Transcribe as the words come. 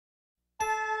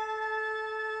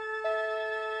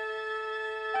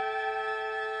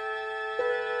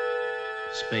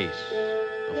Space,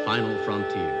 the final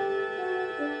frontier.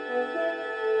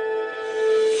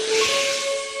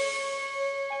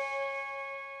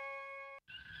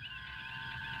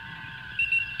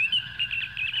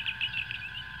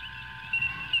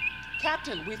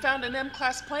 Captain, we found an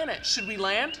M-class planet. Should we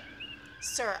land?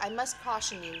 Sir, I must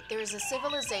caution you. There is a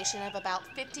civilization of about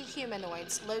 50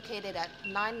 humanoids located at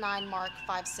 99 Mark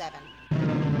 57.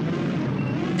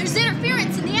 There's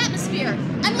interference in the atmosphere!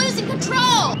 I'm losing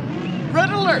control! Red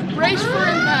alert! Brace for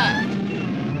impact!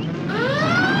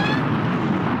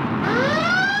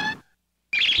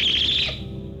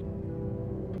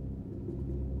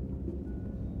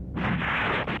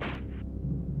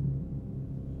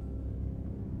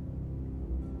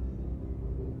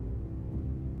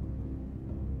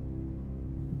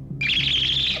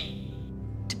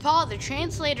 Paul, the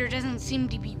translator doesn't seem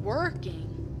to be working.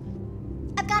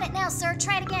 I've got it now, sir.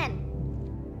 Try it again.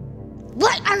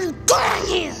 What are you doing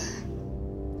here?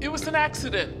 It was an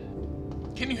accident.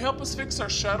 Can you help us fix our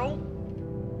shuttle?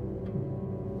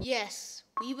 Yes,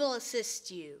 we will assist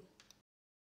you.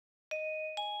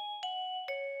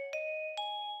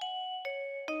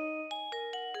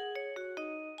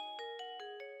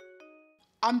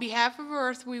 On behalf of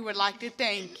Earth, we would like to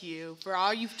thank you for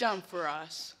all you've done for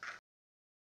us.